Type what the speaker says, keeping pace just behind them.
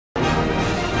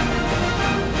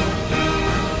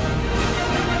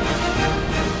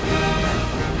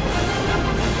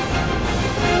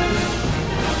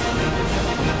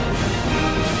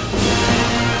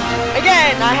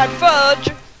I had fudge.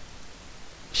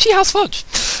 She has fudge.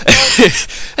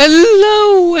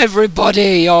 Hello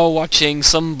everybody, you're watching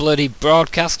Some Bloody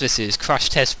Broadcast. This is Crash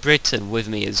Test Brit, and with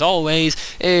me as always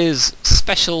is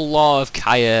Special Law of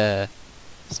Khia.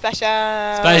 Special.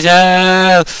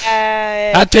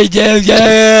 Happy New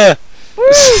Year!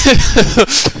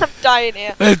 I'm dying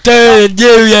here. Happy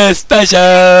New Year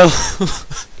special!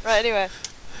 Right, anyway.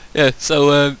 Yeah,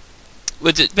 so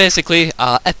we're basically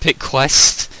our epic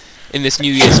quest in this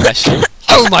New Year special.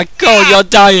 Oh my god, you're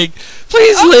dying!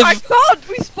 Please live! Oh my god,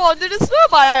 we spawned in a snow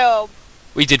biome!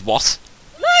 We did what?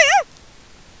 No, yeah.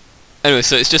 Anyway,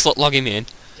 so it's just logging me in.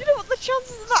 Do you know what the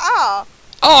chances of that are?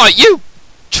 Oh, you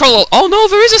troll! Oh no,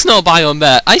 there is a snow biome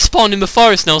there! I spawned in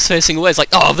before it's now facing away. It's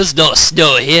like, oh, there's no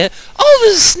snow here! Oh,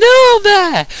 there's snow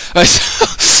there! Right,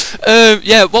 so,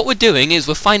 yeah, what we're doing is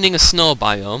we're finding a snow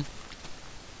biome.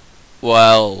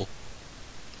 Well,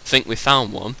 I think we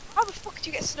found one. How the fuck do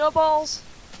you get snowballs?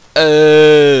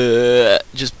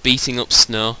 Just beating up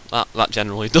snow. That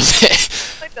generally does it.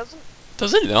 It doesn't.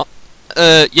 Does it not?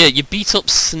 Yeah, you beat up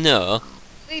snow.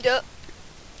 Lead up.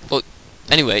 But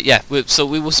anyway, yeah. So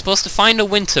we were supposed to find a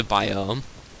winter biome.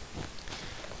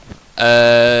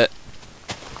 And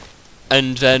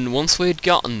then once we'd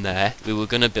gotten there, we were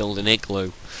gonna build an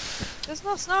igloo. There's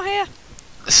no snow here.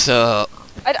 So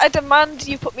I demand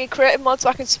you put me in creative mode so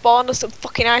I can spawn us some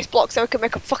fucking ice blocks so we can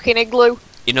make a fucking igloo.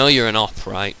 you know you're an op,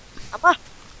 right? Am I?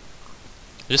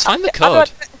 Just find the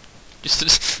code.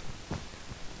 Just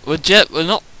we're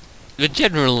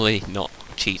generally not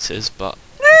cheaters, but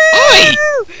oi!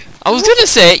 I was gonna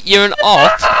say you're an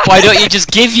op. Why don't you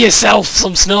just give yourself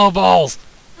some snowballs?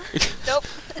 Nope.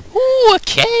 Ooh, a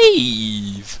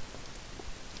cave.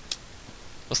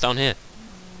 What's down here?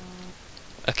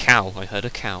 A cow. I heard a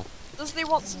cow. Does they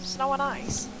want some snow and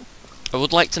ice? I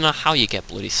would like to know how you get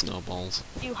bloody snowballs.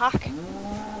 You hack.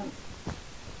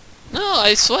 No,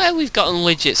 I swear we've gotten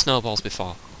legit snowballs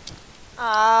before.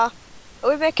 Are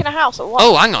we making a house or what?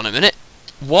 Oh, hang on a minute.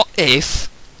 What if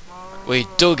we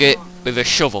dug it with a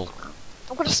shovel?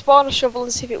 I'm gonna spawn a shovel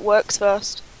and see if it works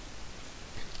first.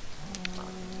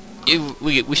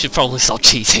 We should probably stop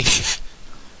cheating.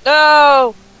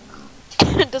 No!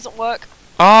 It doesn't work.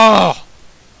 Oh!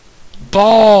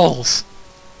 Balls!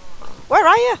 Where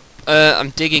are you? I'm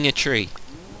digging a tree.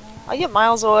 Are you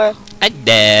miles away? I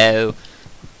know.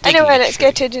 Anyway, let's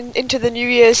get into the New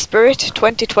Year's spirit,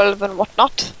 2012 and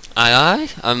whatnot. Aye.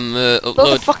 I'm Build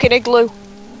a fucking igloo.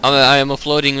 I am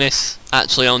uploading this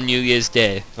actually on New Year's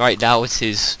Day. Right now it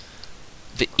is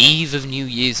the eve of New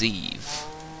Year's Eve.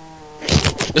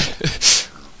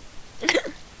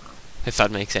 If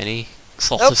that makes any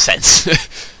sort of sense.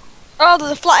 Oh,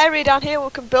 there's a flat area down here where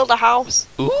we can build a house.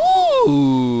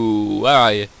 Ooh, where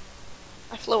are you?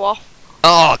 I flew off.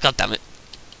 Oh, god damn it.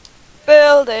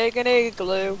 Building an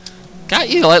igloo. Can't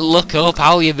you like look up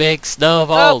how you make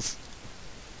snowballs?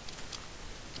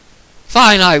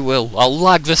 Fine, I will. I'll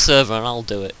lag the server and I'll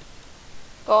do it.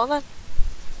 Go on then.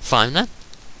 Fine then.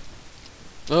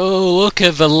 Oh, look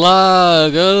at the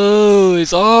lag. Oh,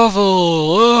 it's awful.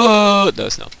 Oh, no,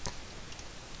 it's not.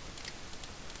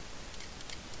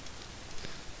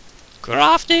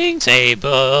 Crafting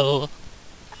table.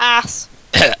 Ass.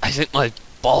 I think my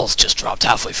balls just dropped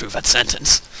halfway through that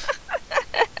sentence.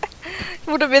 It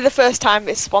wouldn't be the first time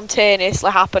it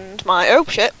spontaneously happened. Oh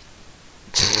shit.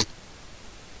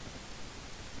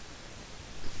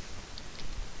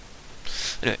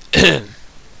 Anyway,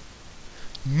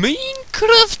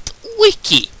 Minecraft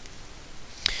Wiki.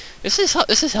 This is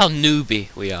how newbie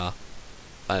we are,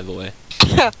 by the way.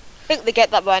 I think they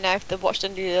get that by now if they've watched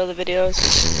any of the other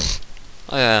videos.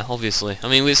 Oh yeah, obviously. I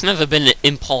mean, it's never been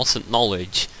important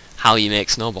knowledge how you make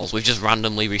snowballs. We've just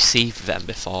randomly received them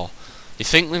before. You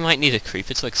think we might need a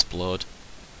creeper to explode?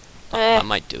 That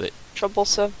might do it.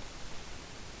 Troublesome.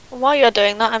 And while you're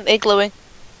doing that, I'm iglooing.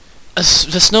 The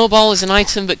snowball is an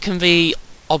item that can be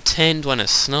obtained when a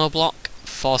snow block,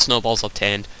 4 snowballs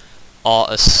obtained, or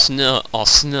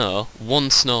one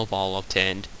snowball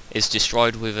obtained is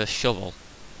destroyed with a shovel.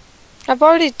 I've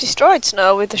already destroyed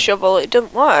snow with the shovel. It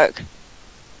didn't work.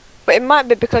 But it might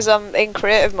be because I'm in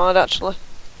creative mode, actually.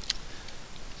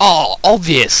 Oh,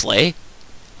 obviously.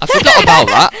 I forgot about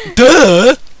that.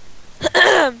 Duh!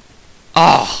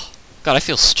 Oh, God, I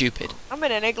feel stupid. I'm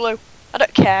in an igloo. I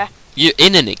don't care. You're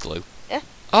in an igloo? Yeah.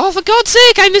 Oh, for God's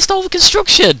sake, I missed all the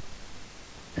construction!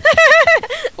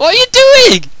 What are you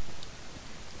doing?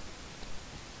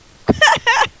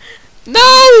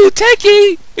 No,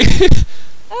 Techie! I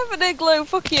have an igloo,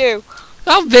 fuck you.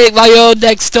 I'll make my own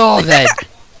next door then.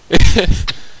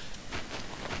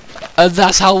 And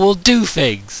that's how we'll do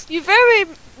things. You're very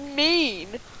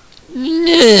mean.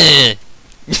 Nah.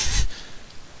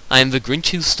 I am the Grinch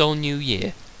who stole New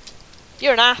Year.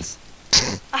 You're an ass.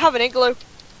 I have an igloo.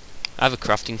 I have a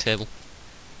crafting table.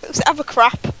 I have a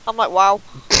crap. I'm like, wow.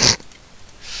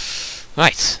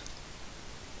 Right.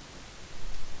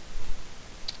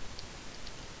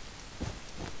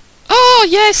 Oh,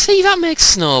 yeah, see, that makes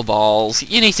snowballs.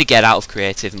 You need to get out of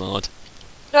creative mode.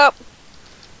 Nope.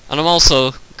 And I'm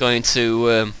also going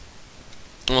to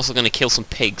kill some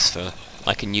pigs for,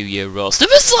 like, a New Year roast. There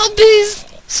are zombies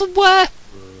somewhere!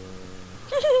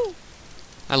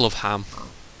 I love ham.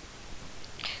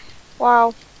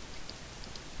 Wow.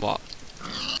 What?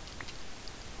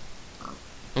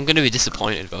 I'm going to be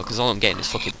disappointed, though, because all I'm getting is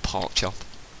fucking pork chop.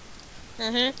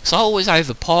 It's always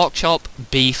either pork chop,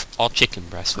 beef, or chicken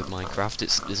breast with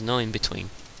Minecraft. There's no in between.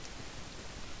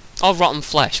 Or rotten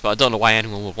flesh, but I don't know why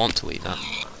anyone would want to eat that.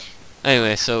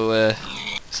 Anyway, so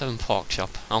 7 pork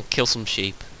chop. I'll kill some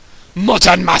sheep.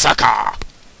 Mutton massacre!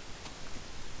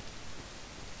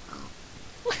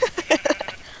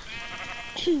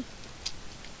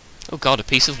 Oh god, a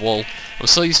piece of wool. I'm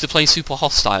so used to playing Super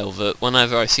Hostile that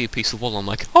whenever I see a piece of wool, I'm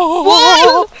like,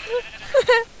 oh!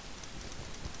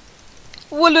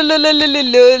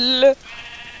 Woo-lul-lul-lul-lul-lul.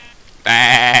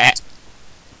 Bah.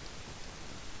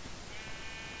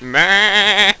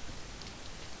 Bah.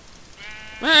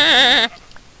 Bah.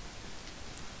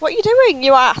 What are you doing,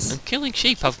 you ass? I'm killing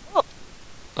sheep.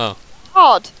 Oh.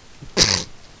 God.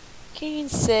 Fucking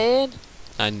insane.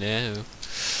 I know.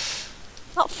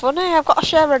 Not funny. I've got to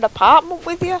share an apartment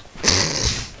with you.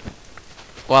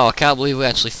 Wow, I can't believe we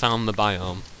actually found the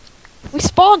biome. We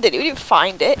spawned it. We didn't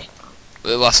find it.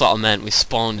 Well, that's what I meant. We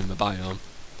spawned in the biome.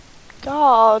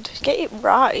 God, get it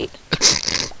right.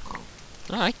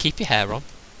 Alright, keep your hair on.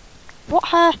 What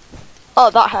hair?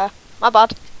 Oh, that hair. My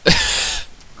bad.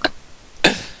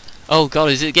 Oh god,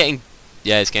 is it getting...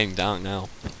 Yeah, it's getting dark now.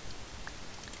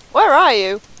 Where are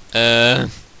you?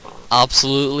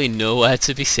 Absolutely nowhere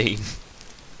to be seen.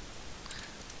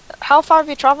 How far have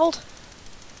you travelled?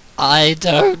 I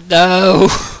don't know.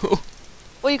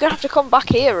 Well, you're gonna have to come back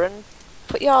here and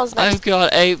put yours next. I've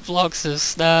got 8 blocks of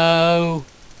snow.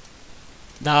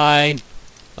 9.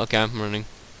 Okay, I'm running.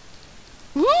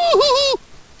 Woohoo!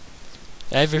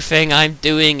 Everything I'm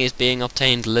doing is being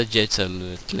obtained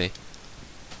legitimately.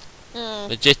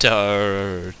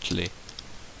 Legitimately.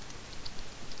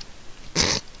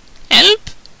 Help!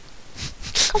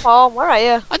 Come on, where are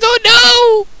you? I don't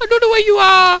know! I don't know where you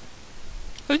are!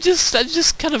 I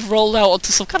just kind of rolled out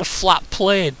onto some kind of flat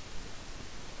plane.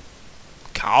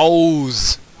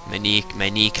 Cows!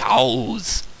 Many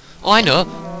cows! Oh, I know!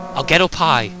 I'll get up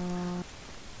high.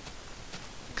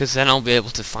 Because then I'll be able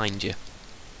to find you.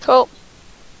 Cool.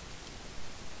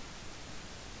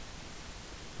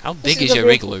 How big is your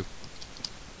igloo?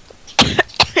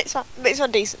 It's a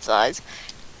decent size.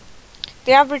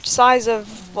 The average size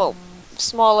of, well,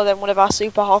 smaller than one of our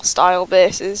super hostile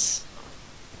bases.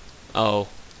 Oh,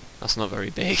 that's not very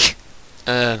big.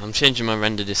 I'm changing my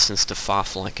render distance to far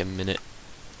for like a minute.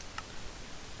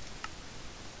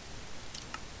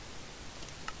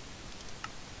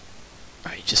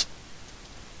 Right, just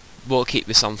won't keep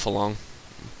this on for long.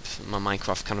 My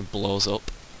Minecraft kind of blows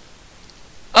up.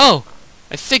 Oh!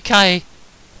 I think I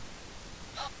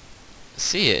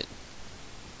see it.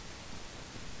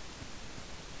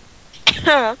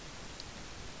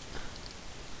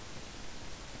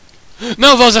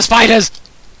 No, those are spiders!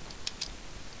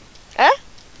 Eh?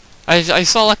 I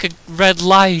saw like a red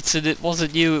light and it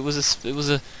wasn't you, it was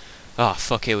a oh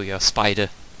fuck, here we go, spider.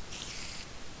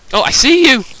 Oh, I see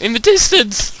you! In the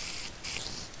distance!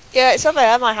 Yeah, it's over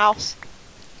there, my house.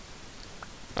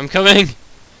 I'm coming!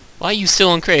 Why are you still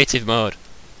on creative mode?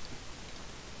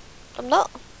 I'm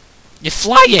not. You're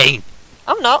flying!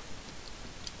 I'm not.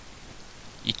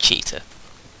 You cheater.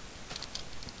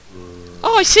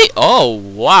 Oh, I see! Oh,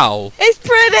 wow! It's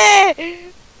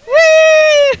pretty!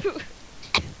 Woo!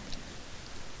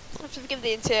 I have to forgive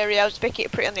the interior, I was making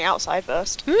it pretty on the outside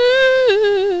first.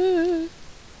 Need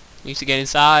to get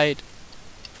inside.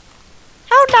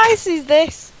 How nice is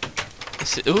this?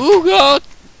 Oh god!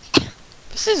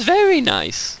 This is very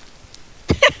nice.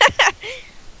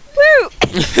 Woo!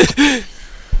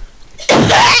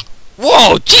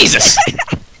 Whoa, Jesus!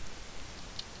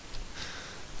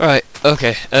 Right,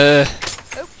 okay, Oh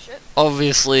shit.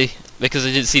 obviously, because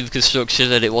I didn't see the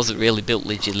construction and it wasn't really built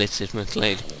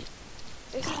legitimately.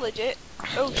 This is legit.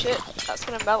 Oh shit, that's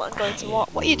gonna melt and go into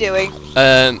what? What are you doing?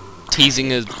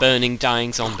 Teasing a burning,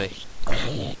 dying zombie.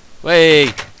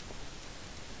 Wait!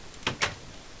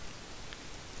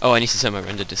 Oh, I need to turn my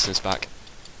render distance back.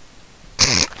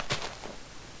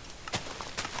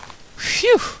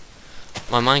 Phew!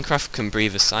 My Minecraft can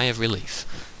breathe a sigh of relief.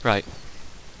 Right.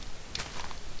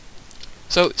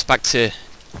 So it's back to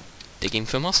digging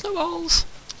for more snowballs.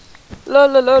 Lol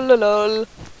lol lol lol lol.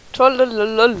 Troll lol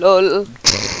lol lol lol.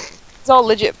 It's all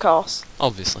legit, of course.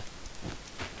 Obviously.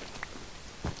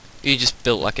 You just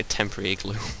built like a temporary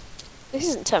igloo. This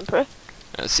isn't temporary.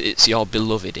 It's your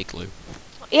beloved igloo.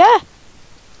 Yeah.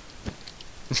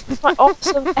 My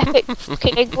awesome, epic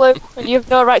fucking igloo, and you have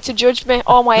no right to judge me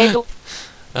or my igloo.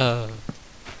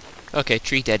 Okay,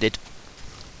 tree deaded.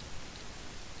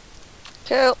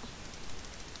 Cool.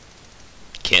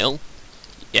 Kill?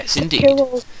 Yes, indeed.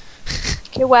 Cool.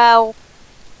 Cool.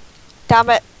 Damn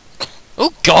it.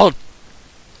 Oh god!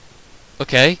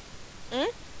 Okay. Hmm?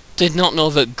 Did not know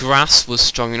that grass was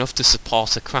strong enough to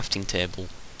support a crafting table.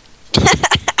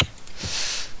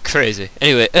 Crazy.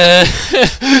 Anyway,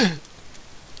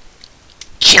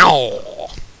 Chow!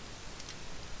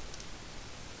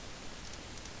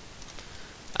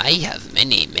 I have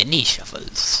many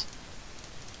shovels.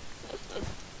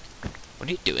 What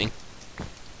are you doing?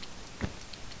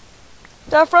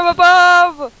 Down from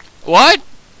above! What?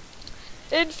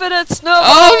 Infinite snow!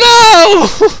 Oh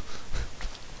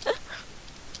no!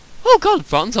 Oh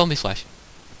god, rotten zombie flesh.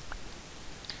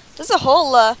 There's a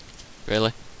hole there.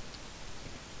 Really?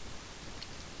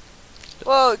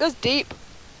 Whoa, it goes deep.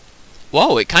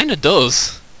 Whoa, it kinda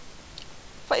does.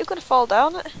 I thought you were gonna fall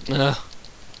down it.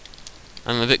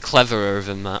 I'm a bit cleverer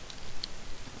than that.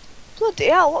 Bloody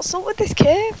hell, what's up with this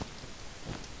cave?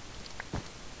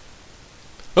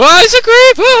 Oh, it's a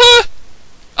creep!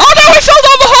 Oh no, I fell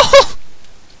down the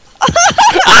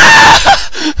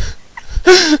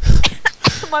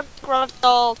hole! My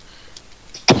grandchild.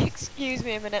 Excuse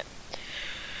me a minute.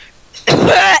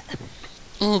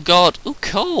 Oh god, oh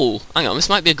coal! Hang on, this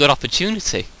might be a good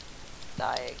opportunity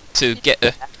Dying. to get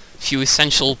a few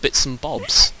essential bits and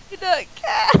bobs. You don't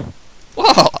care.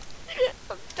 What?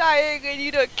 I'm dying and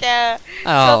you don't care.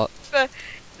 Oh, For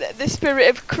the spirit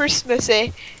of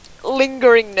Christmassy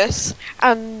lingeringness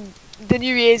and the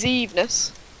New Year's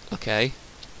Eve-ness. okay,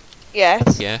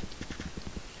 Yes. yeah.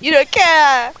 You don't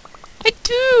care. I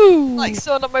do! Like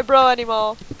so not my bro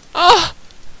anymore. Oh!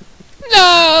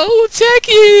 No!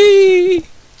 Techie!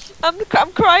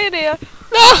 I'm crying here.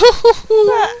 No!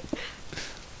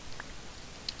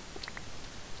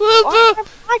 Why am I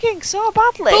lagging so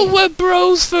badly? But we're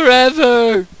bros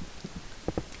forever!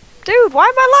 Dude, why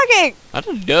am I lagging? I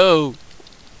don't know.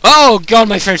 Oh god,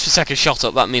 my frames per second shot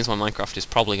up. That means my Minecraft is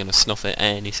probably going to snuff it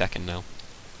any second now.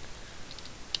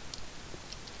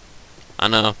 I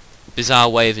know. Bizarre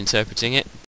way of interpreting it.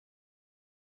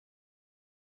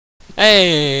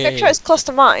 Hey! Make sure it's close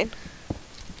to mine.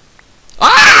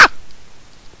 Ah!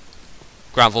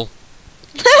 Gravel.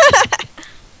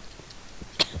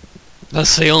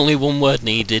 That's the only one word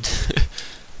needed.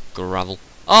 Gravel.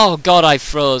 Oh god, I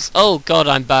froze. Oh god,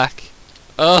 I'm back.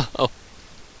 Oh.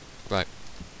 Right.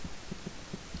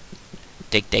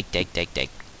 Dig.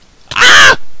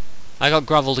 Ah! I got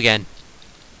gravelled again.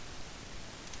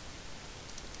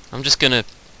 I'm just gonna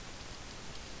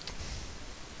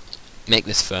make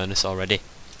this furnace already.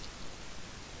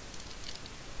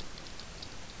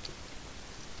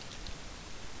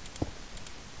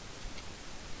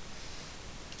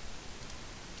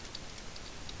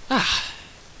 Ah,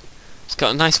 it's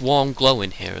got a nice warm glow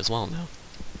in here as well now.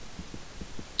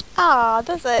 Ah,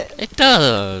 does it? It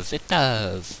does.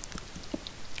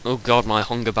 Oh god, my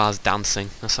hunger bar's dancing.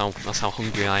 That's how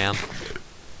hungry I am.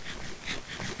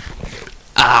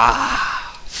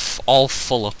 Ah, all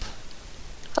full up.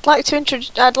 I'd like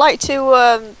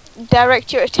to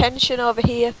direct your attention over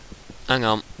here. Hang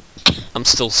on, I'm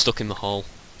still stuck in the hole.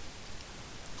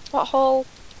 What hole?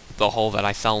 The hole that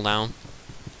I fell down.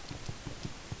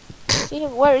 Yeah,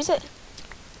 where is it?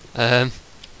 The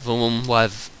one where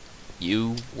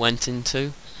you went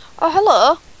into. Oh,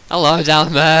 hello. Hello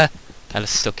down there. Kinda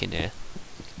stuck in here.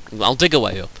 I'll dig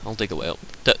away up.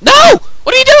 No!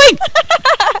 What are you doing?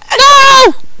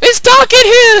 No! It's dark in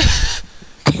here!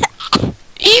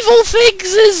 Evil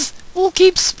things will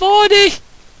keep spawning!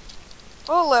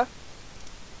 Roller.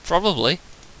 Probably.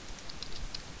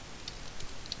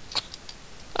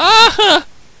 Ah!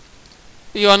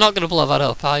 You are not going to blow that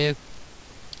up, are you?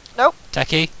 Nope.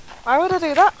 Techie? Why would I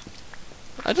do that?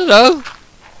 I don't know.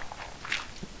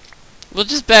 Well,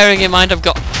 just bearing in mind I've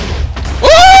got...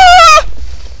 Ah!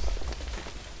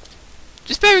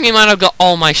 Just bearing in mind I've got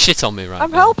all my shit on me right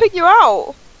I'm now. helping you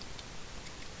out.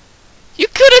 You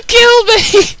could have killed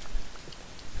me!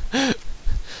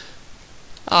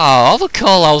 Oh, all the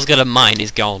coal I was gonna mine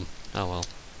is gone. Oh well.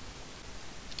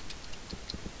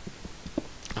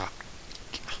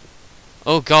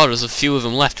 Oh god, there's a few of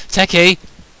them left. Techie!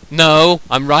 No,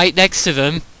 I'm right next to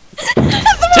them.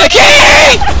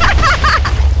 Techie!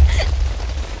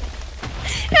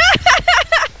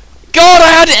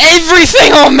 had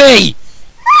everything on me!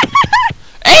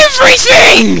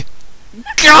 Everything!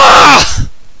 Gah!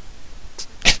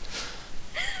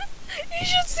 You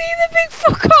should see the big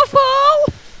fuck off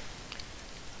hole!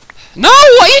 No,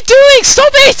 what are you doing?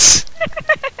 Stop it!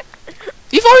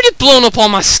 You've already blown up all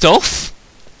my stuff.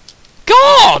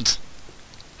 God!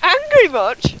 Angry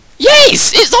much?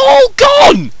 Yes, it's all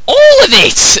gone! All of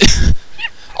it!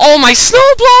 All my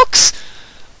snow blocks!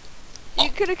 You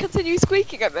gonna continue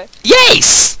squeaking at me?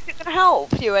 Yes! Is it gonna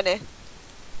help you any?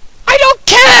 I don't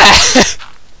care!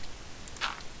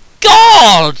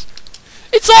 God!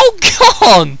 It's all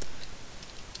gone!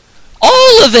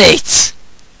 All of it!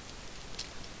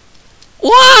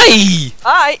 Why?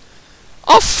 Alright.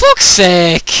 Oh, fuck's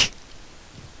sake!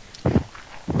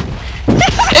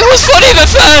 It was funny the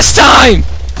first time!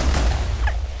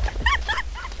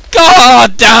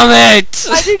 God damn it!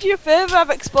 I did you a favour, I've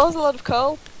exposed a lot of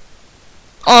coal.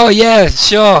 Oh yeah,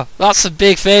 sure. That's a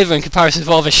big favour in comparison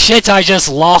to all the shit I just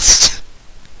lost.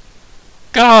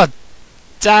 God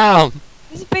damn.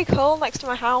 There's a big hole next to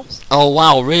my house. Oh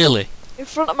wow, really? In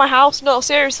front of my house, no,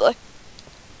 seriously.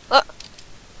 Look.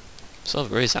 So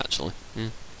there is actually.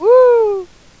 Woo!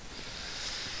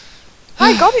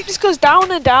 My god, it just goes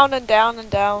down and down and down and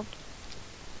down.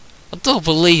 I don't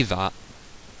believe that.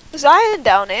 There's iron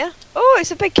down here. Oh,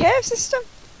 it's a big cave system.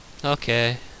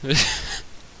 Okay.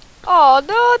 Oh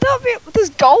no, don't be.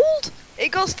 There's gold. It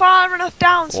goes far enough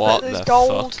down so What that there's the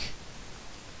gold. fuck?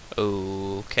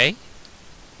 Okay.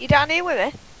 You down here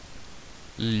with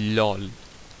me? Lol.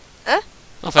 Huh?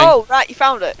 Nothing. Oh, right, you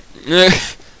found it.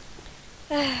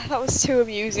 That was too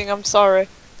amusing. I'm sorry.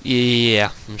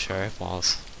 Yeah, I'm sure it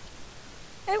was.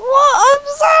 Hey, what? I'm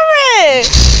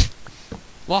sorry.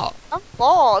 What? I'm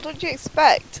bored. What do you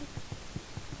expect?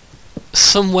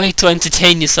 Some way to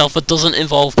entertain yourself that doesn't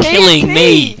involve killing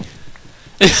me.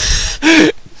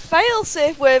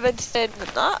 Fail-safe way of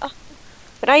entertainment, that.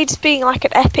 But now you're just being like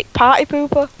an epic party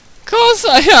pooper. Of course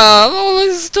I have. All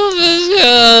this stuff is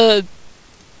good.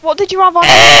 What did you have on?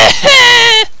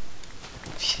 I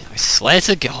swear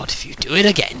to God, if you do it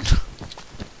again.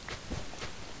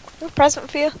 A present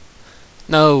for you.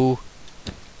 No.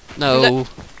 No.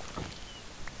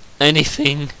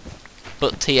 Anything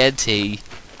but TNT.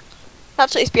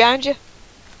 Actually, it's behind you.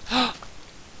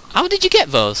 How did you get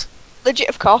those? Legit,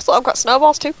 of course. Look, I've got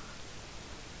snowballs too.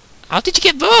 How did you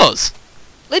get those?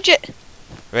 Legit.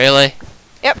 Really?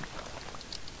 Yep.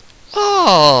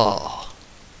 Oh.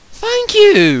 Thank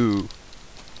you.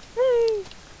 Hmm.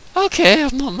 Okay,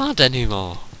 I'm not mad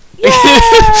anymore.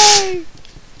 Yay!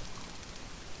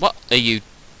 What are you?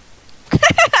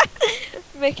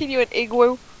 Making you an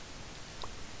igloo.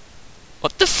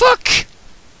 What the fuck?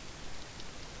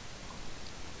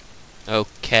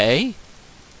 Okay.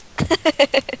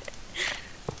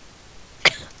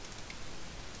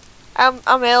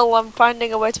 I'm ill. I'm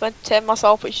finding a way to entertain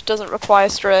myself which doesn't require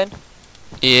strain.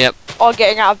 Yep. Or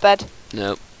getting out of bed.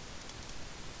 Nope.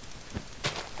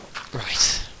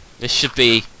 Right. This should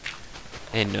be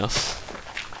enough.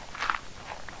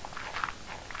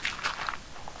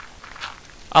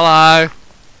 Hello.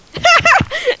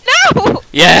 No!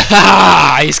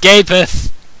 Yeah, he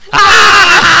escapeth.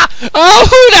 Ah! Oh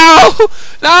no!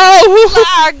 No!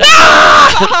 Lag!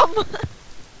 Ah!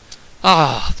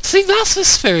 Ah, see, that's the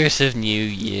spirit of New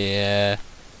Year.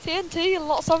 TNT and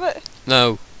lots of it.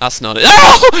 No, that's not it. No!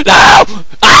 No!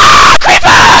 Ah!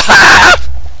 Creeper!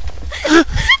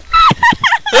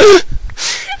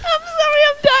 I'm sorry,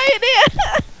 I'm dying here.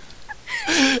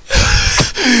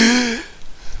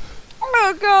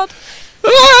 Oh god.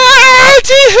 Ah!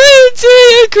 TNT!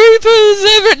 Creepers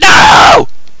everywhere! No!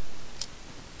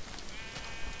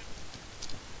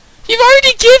 You've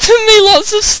already given me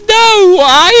lots of snow!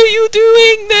 Why are you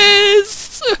doing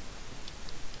this?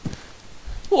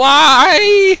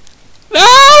 Why?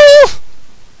 No!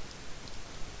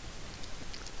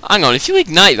 Hang on, if you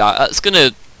ignite that, that's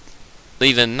gonna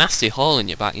leave a nasty hole in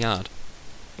your backyard.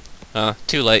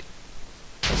 Too late.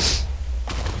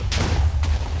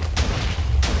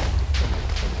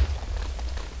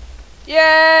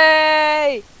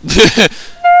 Yay!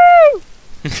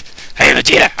 Hey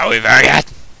Vegeta, are we there yet?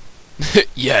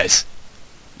 Yes.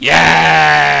 Yay!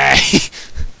 I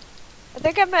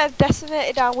think I may have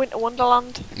decimated our winter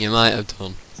wonderland. You might have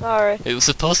done. Sorry. It was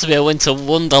supposed to be a winter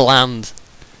wonderland.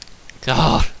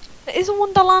 God. It is a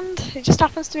wonderland. It just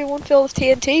happens to be one filled with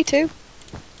TNT too.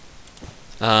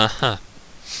 Uh-huh.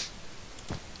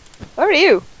 Where are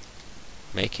you?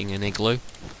 Making an igloo.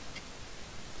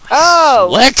 Oh!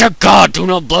 Swear to God, do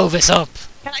not blow this up!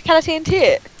 Can I TNT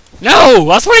it? No!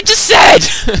 That's what I just said!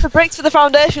 The bricks for the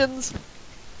foundations.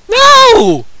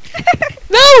 No!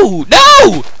 No!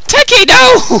 No! Techie, no!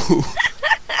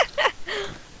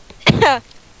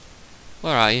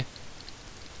 Where are you?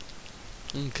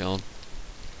 Oh god.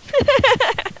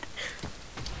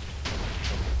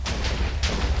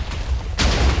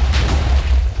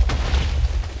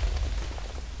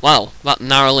 Well, that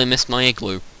narrowly missed my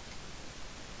igloo.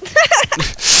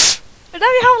 But now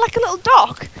you have like a little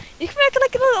dock. You can make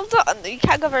like a little dock, and you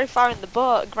can't go very far in the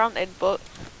boat, granted, but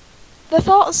the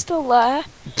thought is still there.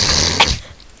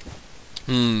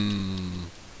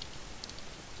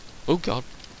 Oh god.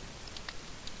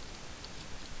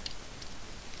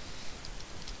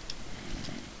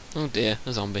 Oh dear,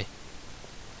 a zombie.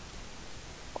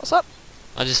 What's up?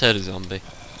 I just heard a zombie.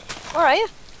 Where are you?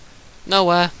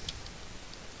 Nowhere.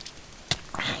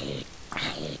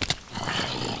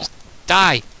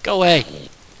 Die! Go away!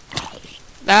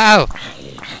 No!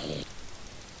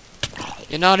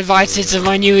 You're not invited to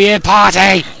my New Year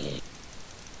party!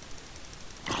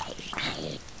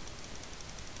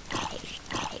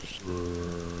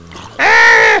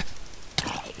 Ah!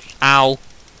 Ow!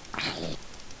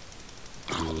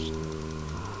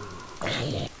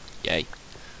 Yay.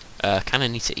 Kinda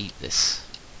need to eat this.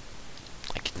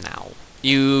 Like now.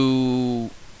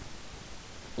 You...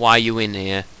 Why are you in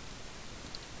here?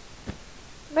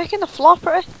 Making the floor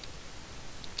pretty.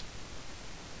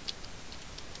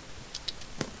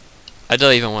 I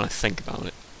don't even want to think about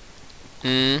it.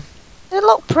 They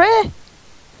look pretty.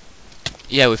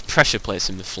 Yeah, with pressure plates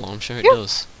in the floor, I'm sure it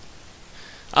does.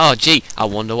 Oh gee, I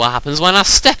wonder what happens when I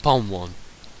step on one.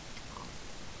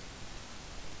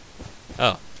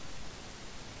 Oh.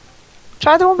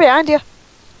 Try the one behind you.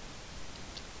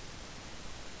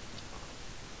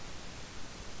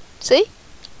 See?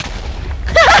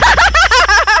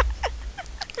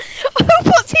 Who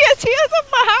put tears on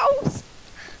my house?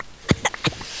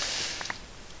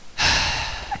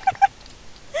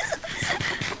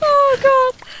 Oh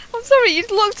god. I'm sorry, you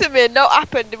looked at me and no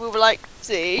happened and we were like,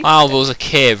 see? Wow, there was a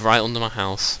cave right under my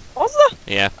house. Was there?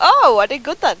 Yeah. Oh, I did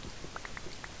good then.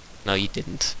 No, you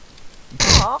didn't.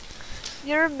 What?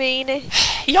 You're a meanie.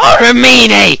 You're a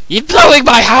meanie! You're blowing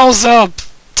my house up!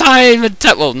 Time and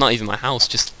well, not even my house,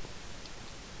 just...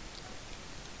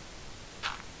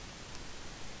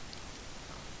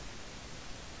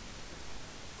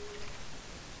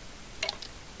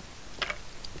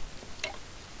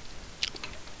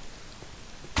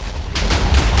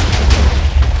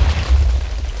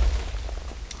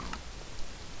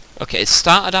 Okay, it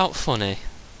started out funny.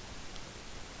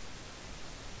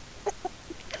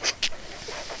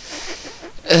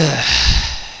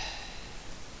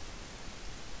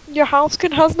 Your house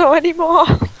has no anymore.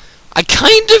 I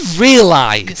kind of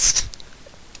realised.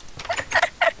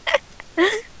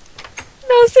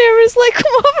 No, seriously,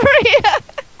 come over here.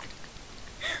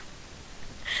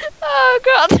 Oh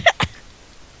god.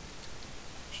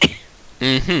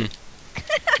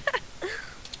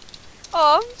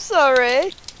 Oh, I'm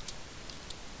sorry.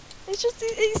 It's just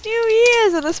it's New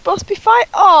Year's and they're supposed to be fight.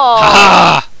 Oh.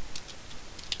 Ha!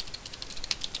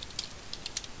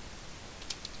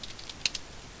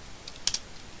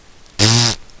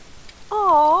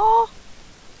 Aww.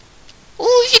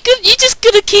 Oh, you're just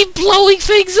gonna keep blowing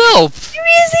things up. New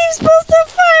Year's Eve's supposed to have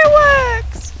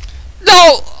fireworks.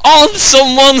 No, on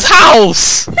someone's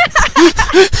house.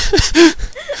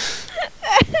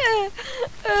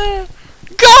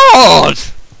 God!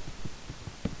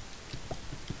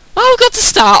 I've got to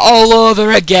start all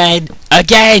over again.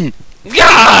 Again!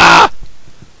 Gah!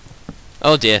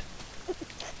 Oh dear.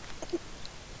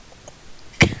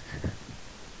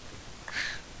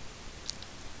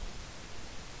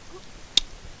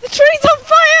 The tree's on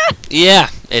fire! Yeah,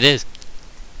 it is.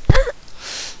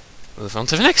 Move on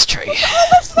to the next tree. Oh,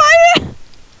 there's fire!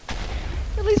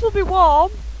 At least we'll be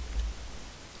warm.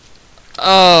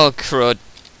 Oh, crud.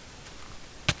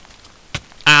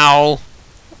 Ow.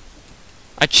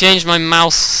 I changed my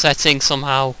mouse setting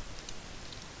somehow.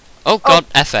 Oh god,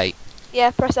 F8. Yeah,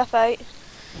 press F8.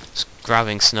 Just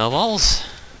grabbing snowballs.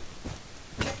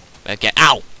 Again.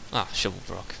 Ow! Ah, shovel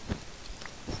broke.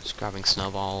 Just grabbing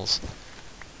snowballs.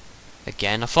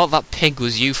 Again, I thought that pig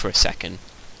was you for a second.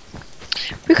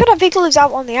 We could have igloos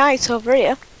out on the ice over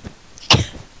here.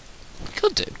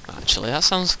 Could do, actually. That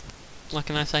sounds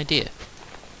like a nice idea.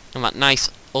 And that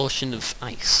nice ocean of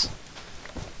ice.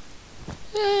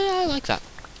 Yeah, I like that.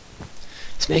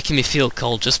 It's making me feel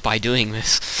cold just by doing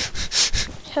this.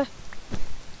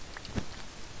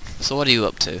 So what are you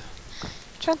up to?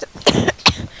 Trying to...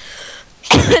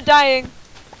 dying.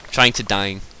 Trying to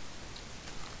dying.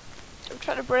 I'm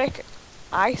trying to break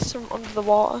ice from under the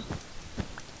water.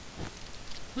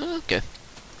 Okay.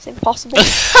 It's impossible.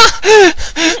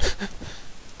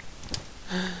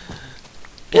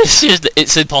 Yeah,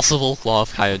 It's impossible. Law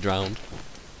of Khia drowned.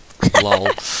 Lol.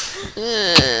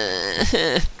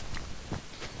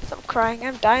 Stop crying,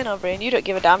 I'm dying over here and you don't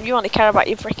give a damn. You only care about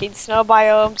your freaking snow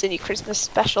biomes and your Christmas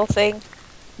special thing.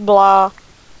 Blah.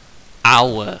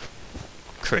 Our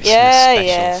Christmas special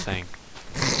yeah. thing.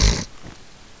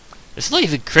 It's not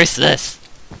even Christmas.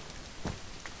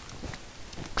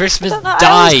 Christmas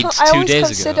died 2 days ago. I always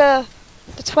consider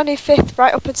the 25th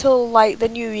right up until like the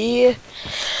new year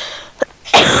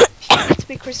to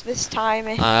be Christmas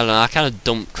timey. I don't know, I kind of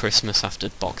dumped Christmas after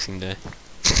Boxing Day.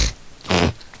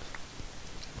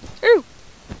 Ooh!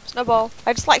 Snowball.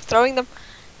 I just like throwing them.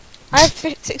 I have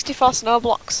 64 snow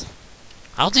blocks.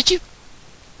 How did you...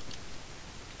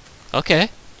 Okay.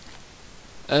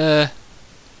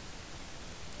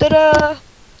 Ta-da!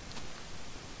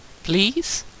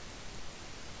 Please?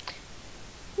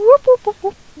 Whoop, whoop, whoop,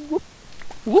 whoop, whoop.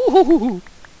 Woohoo!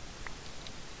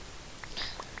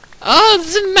 Oh,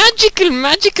 the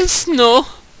magical snow!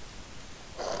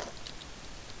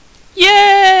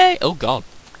 Yay! Oh god.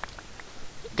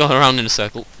 Going around in a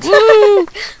circle. Woo!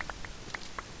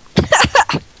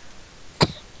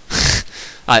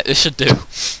 Right, this should do.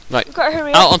 Right, We've got to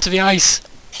hurry out up. onto the ice.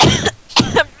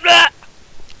 Blah.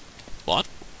 What?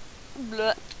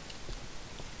 Blah.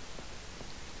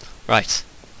 Right.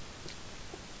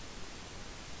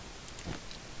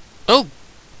 Oh!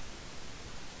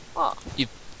 What?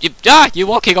 You're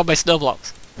walking on my snow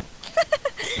blocks.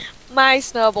 My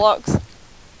snow blocks.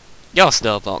 Your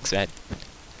snow blocks, then.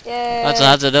 Yeah.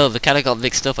 I don't know, they kind of got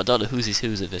mixed up. I don't know whose is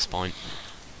whose at this point.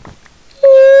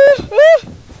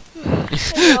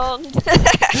 Hang on. It's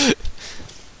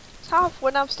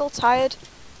 1:30. I'm still tired.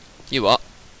 You what?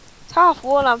 It's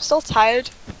 1:30. I'm still tired.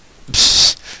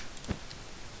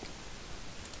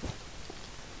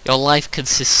 Your life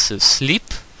consists of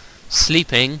sleep,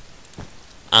 sleeping,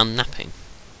 and napping.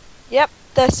 Yep,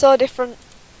 they're so different.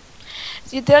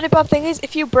 See, the only bad thing is,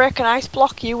 if you break an ice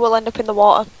block, you will end up in the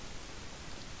water.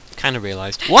 Kind of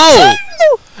realised. Whoa!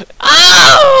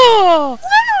 Oh!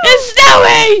 It's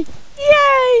snowy!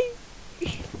 Yay!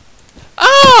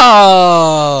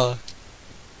 Oh!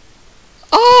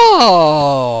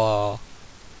 Oh!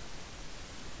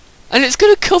 And it's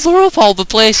gonna cover up all the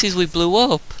places we blew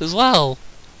up as well.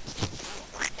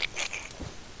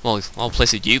 Well, all the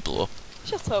places you blew up.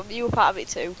 Shut up, you were part of it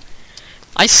too.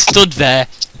 I stood there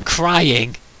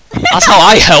crying. That's how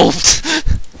I helped.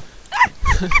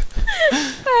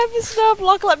 I have a snow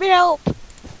block, let me help.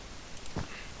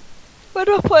 Where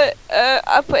do I put it?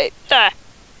 I put it there.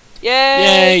 Yay!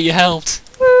 Yay, you helped.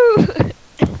 Woo!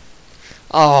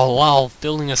 Oh wow,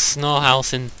 building a snow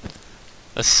house in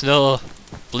a snow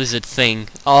blizzard thing.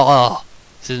 Oh,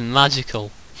 this is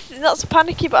magical. Not so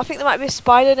panicky, but I think there might be a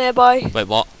spider nearby. Wait,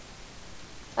 what?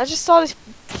 I just saw this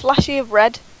flashy of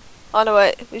red. Oh no,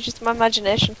 wait, it was just my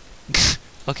imagination.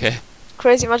 Okay.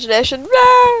 Crazy imagination.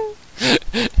 No!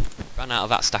 Ran out of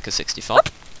that stack of 64.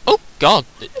 Oh god!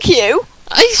 Cute.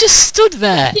 I just stood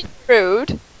there.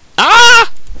 Rude.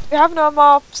 Ah! We have no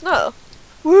more snow.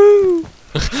 Woo!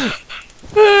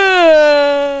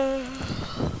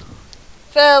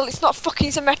 Phil, it's not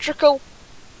fucking symmetrical.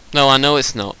 No, I know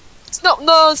it's not. It's not.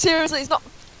 No, seriously, it's not.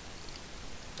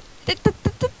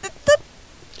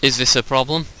 Is this a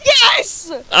problem?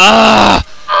 Yes! Ah!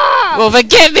 Ah! Well then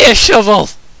get me a shovel!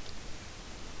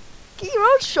 Get your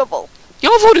own shovel.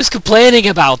 You're the one who's complaining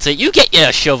about it. You get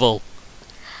your shovel.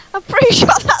 I'm pretty sure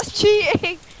that's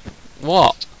cheating.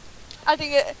 What?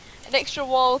 Adding an extra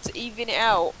wall to even it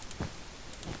out.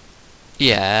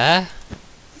 Yeah.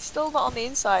 It's still not on the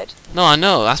inside. No, I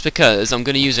know. That's because I'm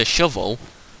going to use a shovel.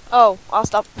 Oh, I'll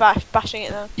stop bashing it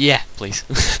now. Yeah, please.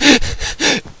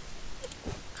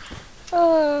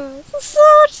 Oh, it's so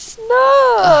much snow.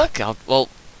 Oh god. Well,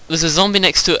 there's a zombie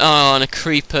next to it. Oh, and a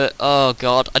creeper. Oh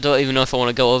god. I don't even know if I want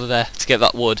to go over there to get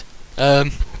that wood.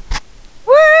 Woohoo!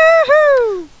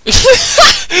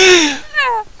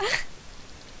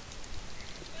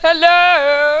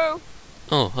 Hello.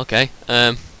 Oh, okay.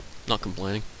 Not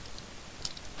complaining.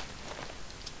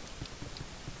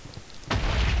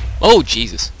 Oh,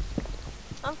 Jesus.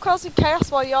 I'm causing chaos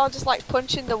while you're just like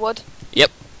punching the wood.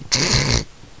 Yep.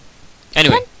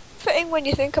 Anyway. Fitting when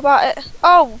you think about it.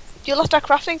 Oh, you left our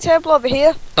crafting table over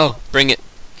here. Oh, bring it.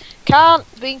 Can't.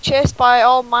 Being chased by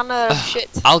all manner of shit.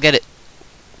 I'll get it.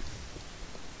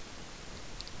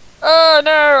 Oh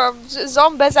no,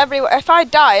 zombies everywhere. If I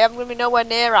die, I'm gonna be nowhere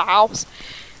near a house.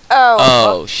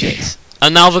 Oh, shit.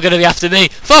 And now they're gonna be after me.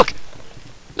 Fuck!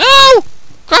 No!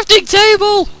 Crafting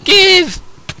table! Give!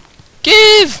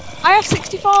 Give! I have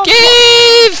 64.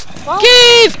 Give! What?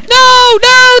 Give! No!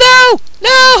 No! No!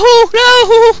 No!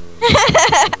 No!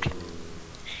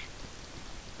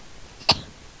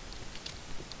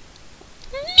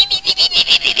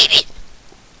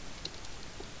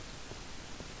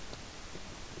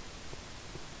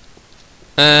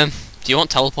 want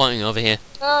teleporting over here?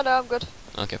 No, I'm good.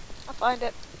 Okay. I'll find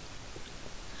it.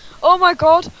 Oh my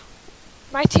god!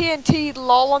 My TNT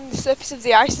lol on the surface of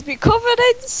the ice has been covered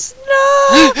in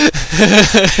snow!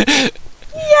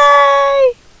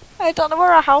 Yay! I don't know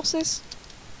where our house is.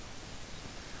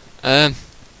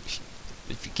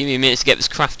 If you give me a minute to get this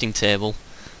crafting table.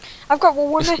 I've got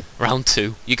one with me. Round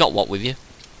 2. You got what with you?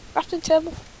 Crafting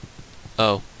table.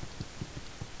 Oh.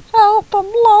 Help,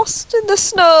 I'm lost in the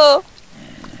snow.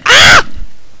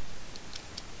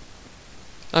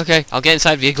 Okay, I'll get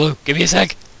inside the igloo. Give me a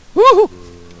sec. Woohoo!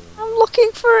 I'm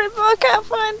looking for it, but I can't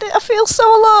find it. I feel so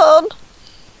alone.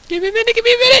 Give me a minute, give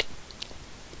me a minute!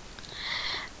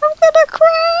 I'm gonna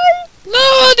cry.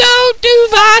 No, don't do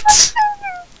that!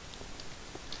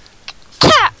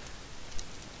 Cat.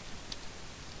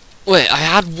 Wait, I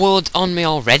had wood on me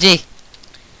already.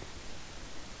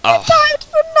 Oh. Died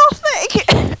for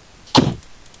nothing.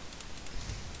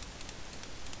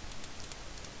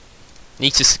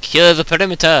 Need to secure the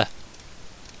perimeter.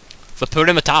 The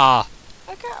perimeter. I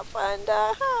can't find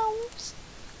our house.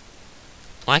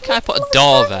 Why can't I put a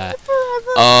door there?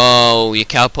 Oh, you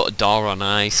can't put a door on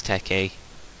ice, Techie.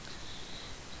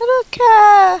 I don't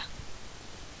care.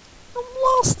 I'm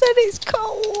lost and it's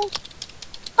cold.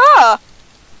 Ah!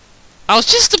 I was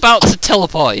just about to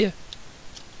teleport you.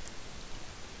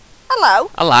 Hello.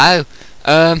 Hello.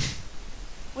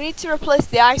 We need to replace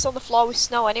the ice on the floor with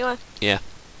snow anyway. Yeah.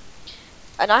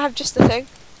 And I have just the thing.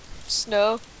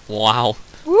 Snow. Wow.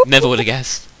 Whoop. Never would have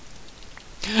guessed.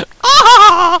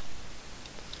 Ah!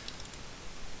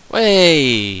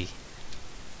 Way.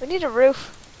 We need a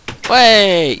roof.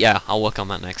 Way. Yeah, I'll work on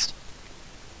that next.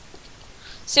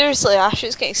 Seriously, Ash,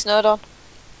 it's getting snowed on.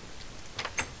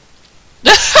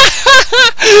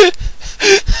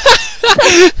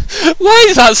 Why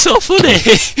is that so funny?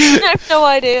 I have no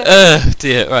idea.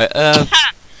 Dear, right,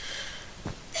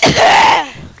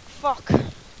 Fuck.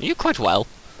 you're quite well.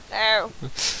 No.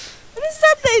 What is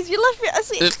that thing? You left me. I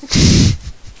see.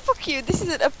 Fuck you. This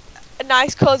isn't a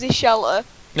nice, cozy shelter.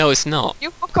 No, it's not.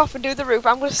 You fuck off and do the roof.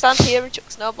 I'm going to stand here and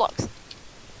chuck snow blocks.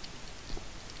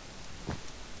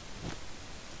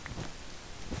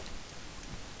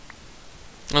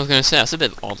 I was going to say, that's a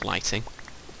bit of odd lighting.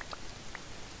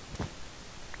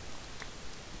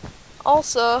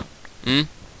 Also, Hmm?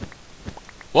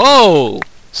 Whoa!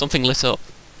 Something lit up.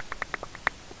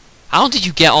 How did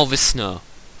you get all this snow?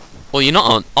 Well, you're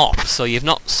not on op, so you've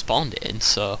not spawned it in,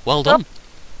 so well done. Nope.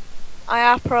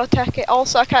 I protect it.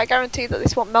 Also, I can't guarantee that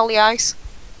this won't melt the ice.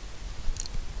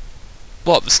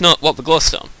 What, the snow, what, the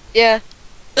glowstone? Yeah.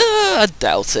 I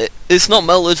doubt it. It's not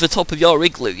melted the top of your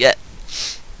igloo yet.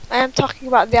 I am talking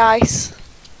about the ice,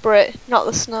 Brit, not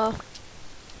the snow.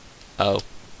 Oh.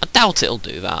 I doubt it'll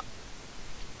do that.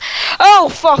 Oh,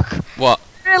 fuck! What?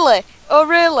 Really? Oh,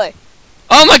 really?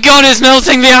 Oh my god, it's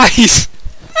melting the ice!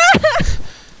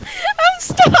 I'm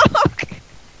stuck!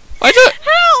 Why don't...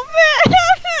 Help me!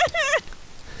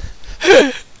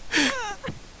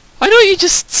 Why don't you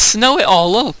just snow it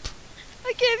all up?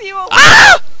 I gave you a...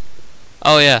 Ah!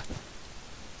 Oh yeah.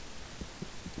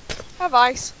 Have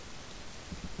ice.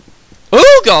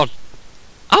 Oh god!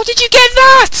 How did you get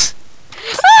that?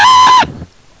 Ah!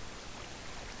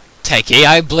 Techie,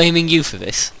 I'm blaming you for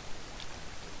this.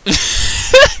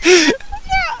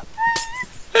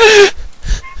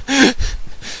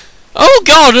 Oh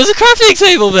god, there's a crafting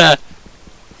table there!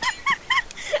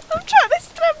 I'm trying to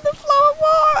stem the flow of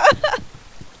water!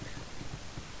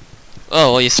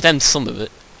 Oh, well you stemmed some of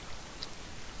it.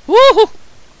 Woohoo!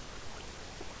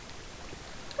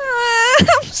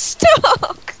 I'm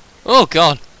stuck! Oh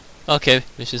god. Okay,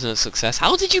 this isn't a success.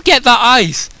 How did you get that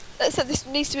ice? That said, this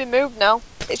needs to be moved now.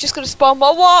 It's just going to spawn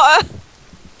more water!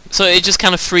 So it just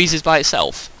kind of freezes by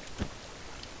itself?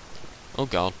 Oh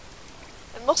god.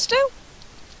 It must do.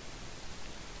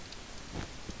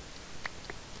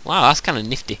 Wow, that's kind of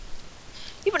nifty.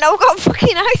 Yeah, but now we've got a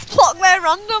fucking ice block there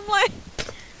randomly.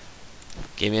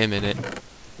 Give me a minute.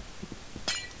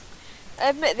 I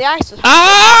admit the ice was...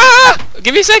 Ah!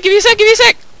 Give me a sec, give me a sec, give me a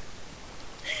sec!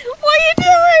 What are you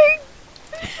doing?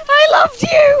 I loved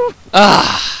you!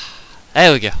 Ah!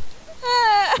 There we go.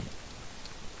 Ah.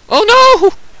 Oh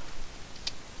no!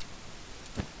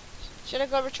 Should I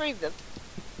go retrieve them?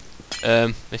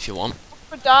 If you want.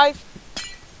 Or dive?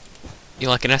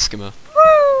 You're like an Eskimo.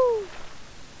 Woo!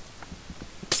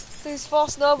 These 4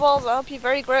 snowballs, I hope you're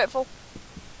very grateful.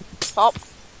 Pop.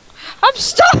 I'm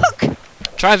stuck!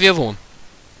 Try the other one.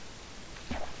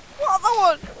 What other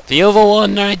one? The other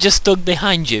one I just dug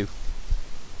behind you.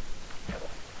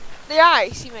 The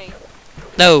ice, you mean?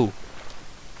 No.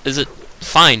 Is it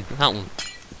fine? That one.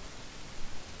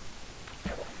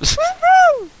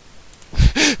 Woo-hoo!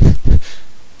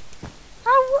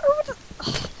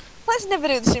 Let's never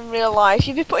do this in real life.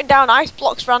 You'd be putting down ice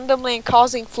blocks randomly and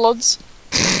causing floods.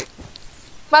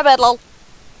 My bad, lol.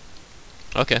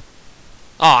 Okay.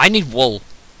 Oh, I need wool.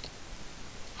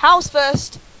 House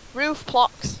first. Roof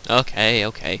blocks. Okay,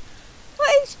 okay. Well,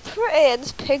 it's pretty. And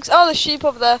there's pigs. Oh, there's sheep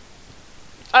over there.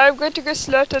 I'm going to go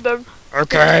slaughter them.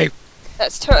 Okay.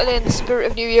 That's totally in the spirit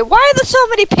of New Year. Why are there so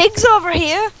many pigs over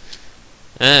here?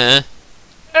 It's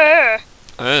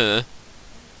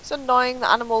annoying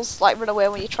that animals like run away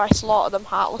when you try to slaughter them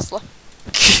heartlessly.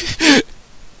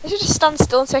 They should just stand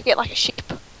still and take it like a sheep.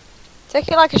 Take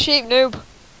it like a sheep, noob.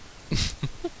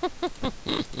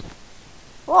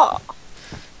 What?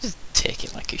 Just take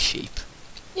it like a sheep.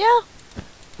 Yeah.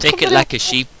 Take it like a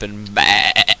sheep and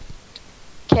bah.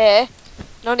 Okay.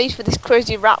 No need for this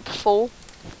crazy rap, fool.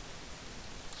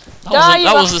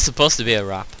 That wasn't supposed to be a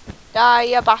rap. Die,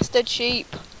 you bastard sheep.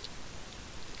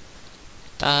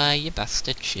 Die, you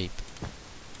bastard sheep.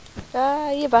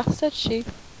 Die, you bastard sheep.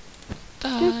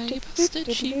 Die, you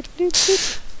bastard sheep.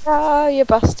 Die, you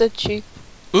bastard sheep.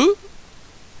 Ooh.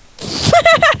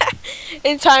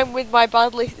 In time with my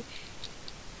badly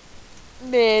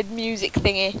made music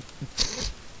thingy.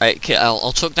 Right, okay,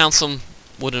 I'll chuck down some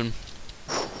wooden.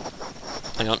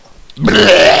 Hang on.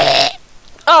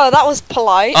 Oh, that was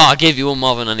polite. Oh, I gave you one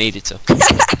more than I needed to.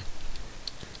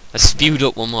 I spewed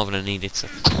up one more than I needed to.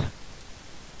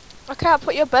 I can't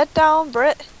put your bed down,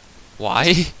 Brit.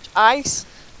 Why? Ice.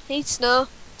 Need snow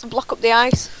to block up the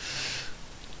ice.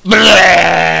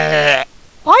 Bleh!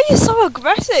 Why are you so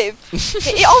aggressive?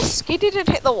 It all skidded and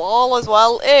hit the wall as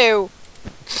well. Ew.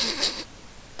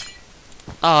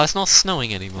 Oh, it's not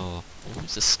snowing anymore. Oh,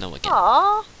 it's just snow again.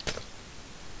 Aww.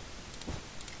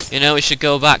 You know, we should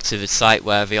go back to the site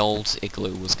where the old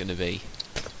igloo was going to be,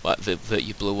 like that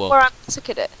you blew up. Where I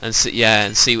massacred it. And see,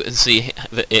 and see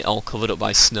that it all covered up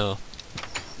by snow.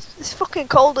 It's fucking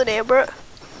cold in here, Brit.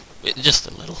 Just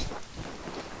a little.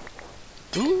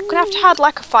 I'm gonna have to have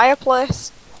like a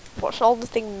fireplace. Watch all the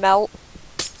thing melt.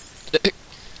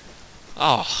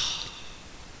 Oh.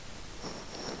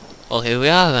 Well, here we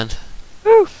are then.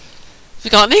 Woo. We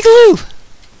got an igloo!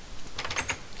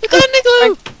 We got an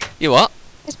igloo! You what?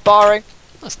 It's boring.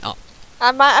 No, it's not.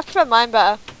 I prefer mine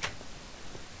better.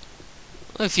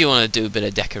 Well, if you want to do a bit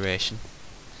of decoration.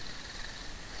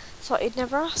 Thought you'd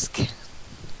never ask.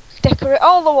 Decorate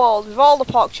all the walls with all the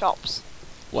pork chops.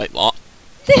 Wait, what?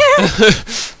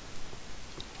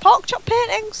 Pork chop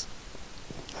paintings.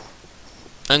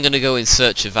 I'm gonna go in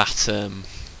search of that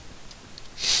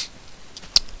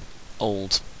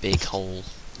old big hole.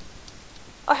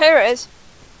 Oh, here it is.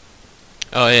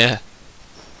 Oh yeah.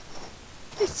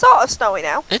 It's sort of snowy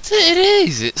now. It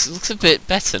is. It looks a bit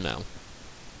better now.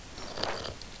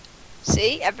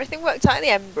 See, everything worked out in the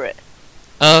end, Brit.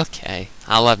 Okay,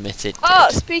 I'll admit it. Oh,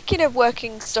 did. speaking of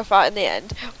working stuff out in the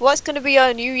end, what's going to be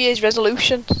your New Year's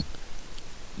resolution?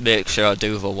 Make sure I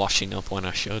do the washing up when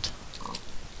I should.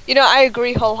 You know, I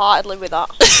agree wholeheartedly with that.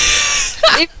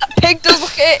 If that pig does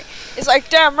look at it, it's like,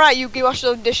 damn right, you go wash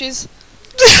those dishes.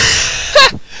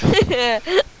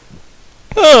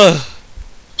 Oh.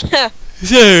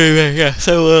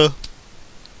 So,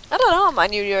 I don't know what my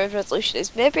New Year's resolution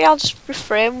is. Maybe I'll just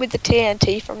refrain with the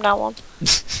TNT from now on.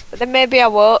 But then maybe I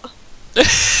won't.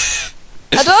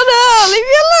 I don't know, leave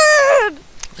me alone!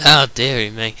 Oh dearie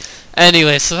me.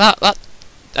 Anyway, so that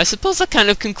I suppose that kind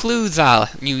of concludes our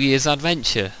New Year's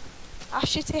adventure. A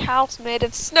shitty house made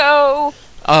of snow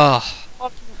Oh,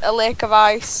 on a lake of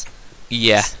ice.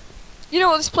 yeah. You know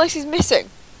what this place is missing?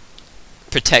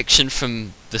 Protection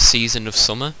from the season of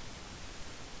summer.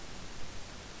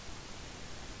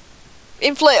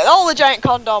 Inflate all the giant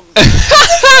condoms.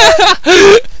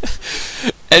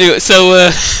 Anyway, so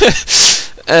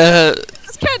Just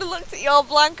kind of looked at your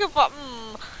blank and thought,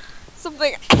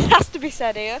 something has to be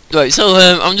said here. right, so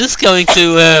I'm just going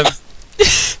to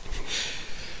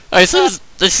alright, so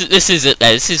this is it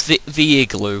then. This is the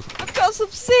igloo. I've got some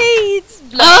seeds.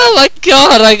 Oh my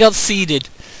god, I got seeded.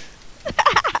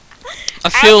 I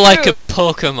feel How like a rude.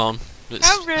 Pokemon that's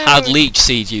How rude. had leech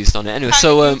seed used on it. Anyway, How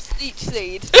so do you each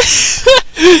seed.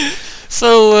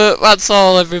 so that's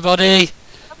all, everybody.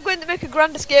 I'm going to make a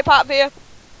grand escape out of here.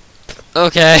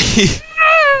 Okay.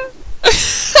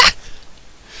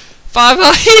 Bye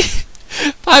bye.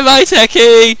 Bye bye,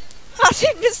 Techie.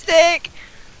 Massive mistake.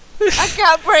 I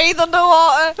can't breathe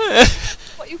underwater.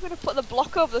 What, you going to put the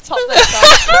block over the top next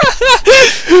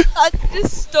time? That's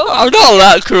just stuff. I'm not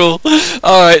that cruel.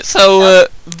 Alright, so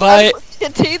bye. Put your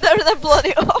teeth there and then blow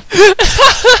it up.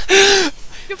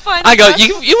 You find Hang on,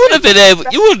 you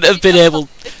wouldn't have been able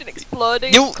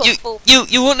exploding. you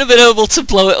wouldn't have been able to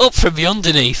blow it up from the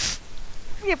underneath.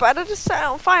 Yeah, but I just set it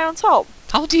on fire on top.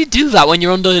 How do you do that when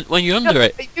you're under it?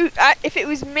 If it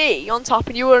was me on top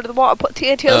and you were under the water, put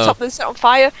TNT on the Oh. top and set on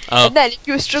fire, Oh. and then if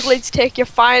you were struggling to take your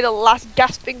final last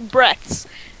gasping breaths,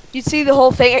 you'd see the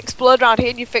whole thing explode around here,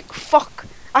 and you think, "Fuck,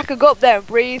 I could go up there and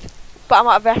breathe, but I'm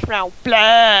out of breath now."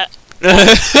 Blah.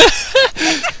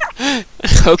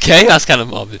 Okay, that's kind of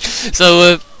morbid.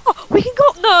 So, Oh, we can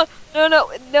go up.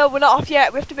 No, we're not off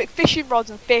yet. We have to make fishing rods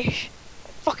and fish.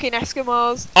 Fucking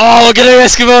Eskimos. oh, look at the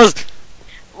Eskimos!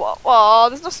 What? Oh,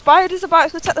 there's no spiders about.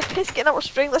 It's gonna take the piss getting out of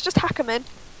string. Let's just hack them in.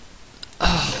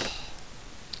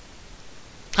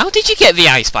 How did you get the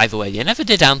ice, by the way? You never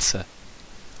did answer.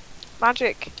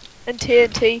 Magic and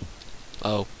TNT.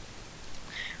 Oh.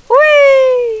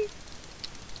 Whee!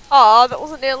 Oh, that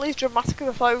wasn't nearly as dramatic as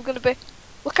I thought it was gonna be.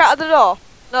 Look out of the door.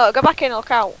 No, go back in and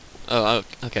look out. Oh,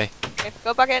 okay. Okay,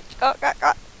 go back in. Go.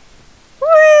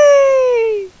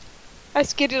 Whee! I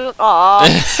skidded on.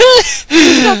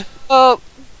 Aw. Oh.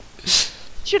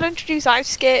 Should introduce ice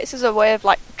skates as a way of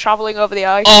like travelling over the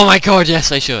ice. Oh my god,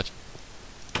 yes, I should.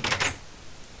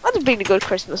 That'd have been a good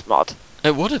Christmas mod.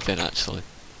 It would have been, actually.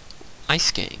 Ice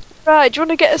skating. Right, do you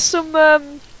want to get us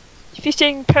some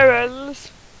fishing pearls?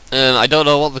 I don't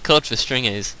know what the code for string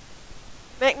is.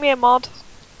 Make me a mod.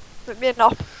 Make me a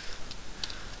knob.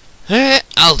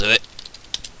 I'll do it.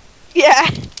 Yeah.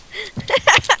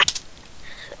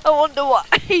 I wonder why.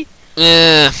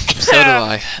 Yeah, so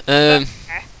do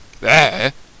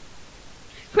I.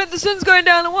 When the sun's going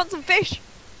down, I want some fish.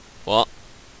 What?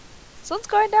 Sun's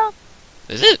going down.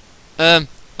 Is it? Oh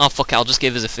fuck it, I'll just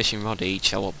give us a fishing rod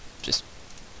each. I will just...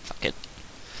 Fuck it.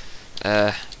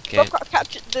 Okay. Both got to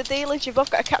catch, the deal is you've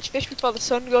both got to catch fish before the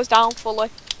sun goes down fully.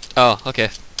 Oh, okay.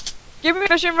 Give me a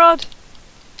fishing rod.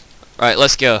 Right,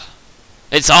 let's go.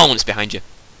 It's on when it's behind you.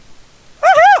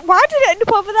 Why did it end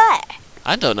up over there?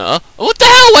 I don't know. What the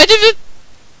hell? Why did it...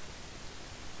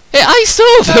 It iced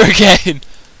over again!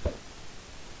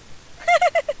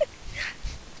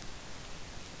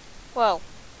 Well.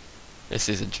 This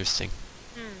is interesting.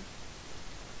 Hmm.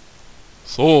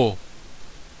 So,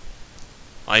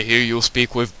 I hear you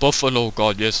speak with Buffalo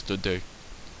God yesterday.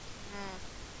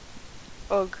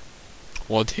 Ugh.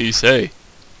 What'd he say?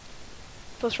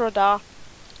 Plus radar.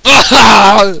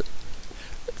 How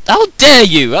dare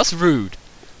you? That's rude.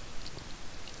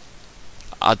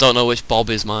 I don't know which Bob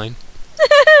is mine.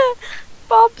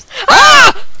 Bob's.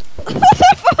 Ah! What the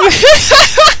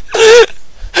fuck?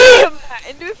 Come back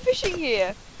and do fishing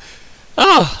here.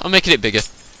 Oh, I'm making it bigger.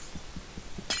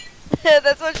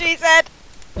 That's what she said.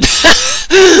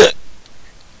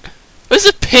 There's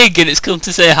a pig and it's come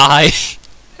to say hi.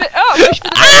 Oh, fish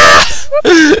for the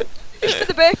bacon. Fish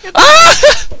for the bacon.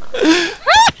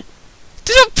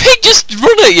 Did a pig just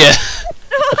run at you?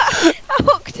 I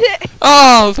hooked it.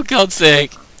 Oh, for God's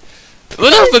sake. We're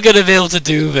never going to be able to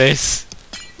do this.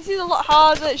 This is a lot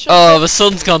harder than it should Oh, be. the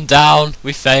sun's gone down.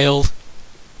 We failed.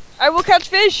 I will catch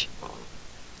fish.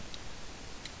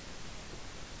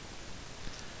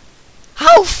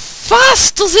 How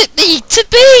fast does it need to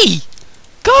be?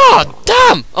 God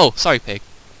damn! Oh, sorry, pig.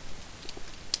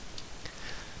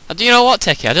 Do you know what,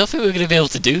 Techie? I don't think we're going to be able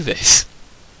to do this.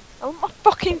 I want my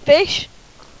fucking fish.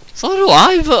 So do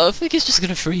I, but I think it's just going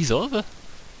to freeze over.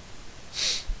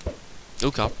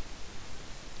 Oh, God.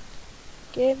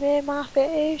 Give me my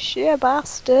fish, you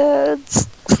bastards.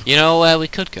 You know where we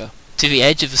could go? To the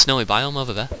edge of the snowy biome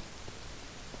over there.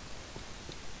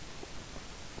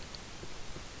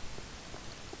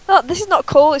 Oh, this is not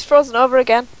cool. It's frozen over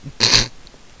again.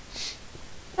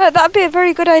 That'd be a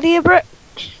very good idea, Brit.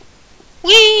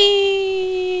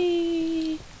 Whee!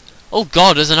 Oh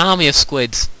God, there's an army of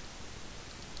squids.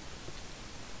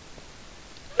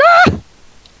 No!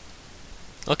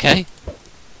 Okay.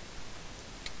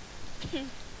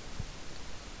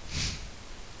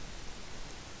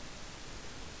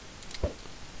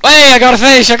 Hey, I got a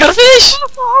fish! I got a fish!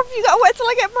 Fuck off, you gotta wait till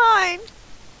I get mine.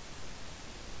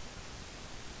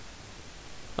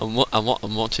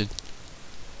 I'm watching.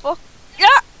 Fuck. Yeah!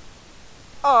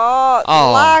 Oh,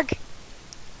 Oh. lag.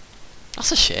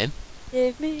 That's a shame.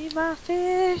 Give me my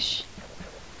fish.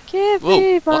 Give Whoa,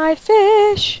 me my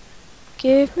fish.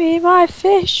 Give me my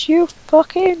fish, you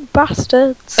fucking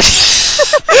bastards.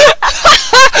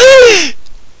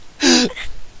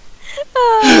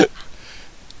 Ah.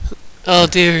 Oh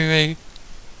dearie me.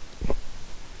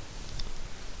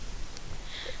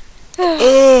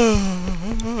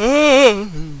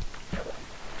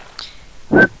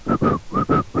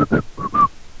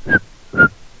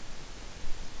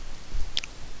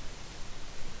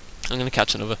 I'm gonna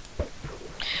catch another.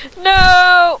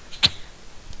 No!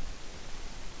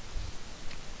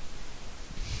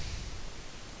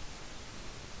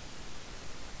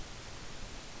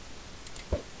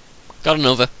 Got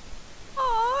another.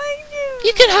 Oh,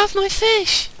 You can have my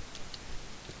fish.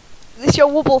 This your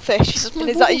wobble fish? This is my And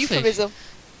is that a wobble fish. euphemism?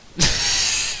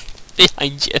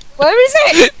 Behind you. Where is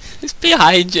it? It's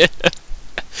behind you.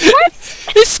 What?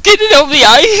 It's skidding on the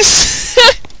ice.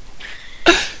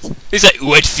 It's like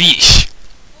wet fish.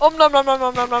 Nom nom nom nom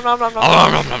nom nom nom nom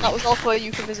nom. That was all for a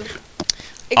euphemism,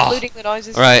 including the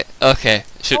noises. Right. Okay.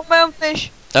 Oh, my own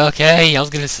fish. Okay. I was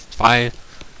gonna fine.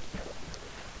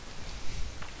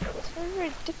 It's very, very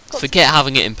difficult. Forget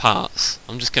having it in parts.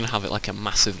 I'm just gonna have it like a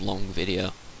massive long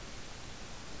video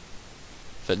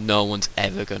that no one's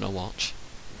ever gonna watch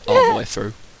all the way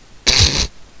through.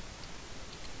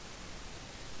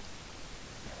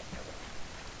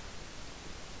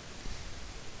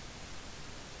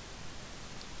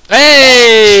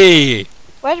 Hey!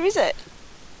 Where is it?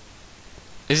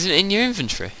 Is it in your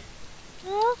inventory?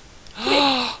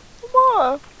 Yeah.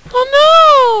 Tomorrow.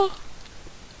 Oh no!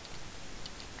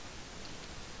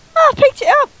 Ah, I picked it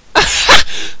up.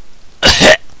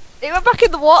 It went back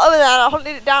in the water and then I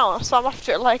hunted it down. I swam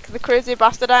after it like the crazy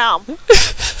bastard I am.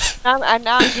 and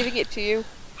now I'm giving it to you.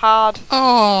 Hard.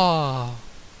 Oh.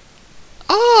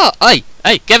 Oh! Hey!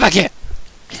 Hey! Get back here!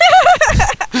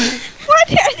 Why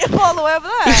did I jump all the way over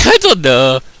there? I don't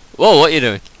know. Whoa, what are you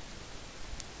doing?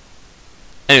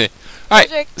 Anyway,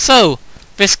 alright, Magic. so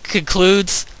this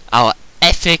concludes our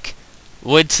epic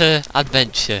winter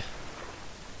adventure.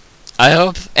 I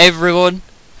hope everyone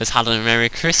has had a Merry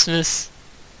Christmas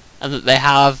and that they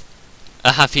have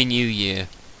a Happy New Year.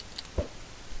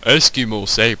 Eskimo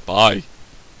say bye.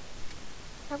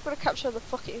 I'm gonna capture the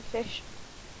fucking fish.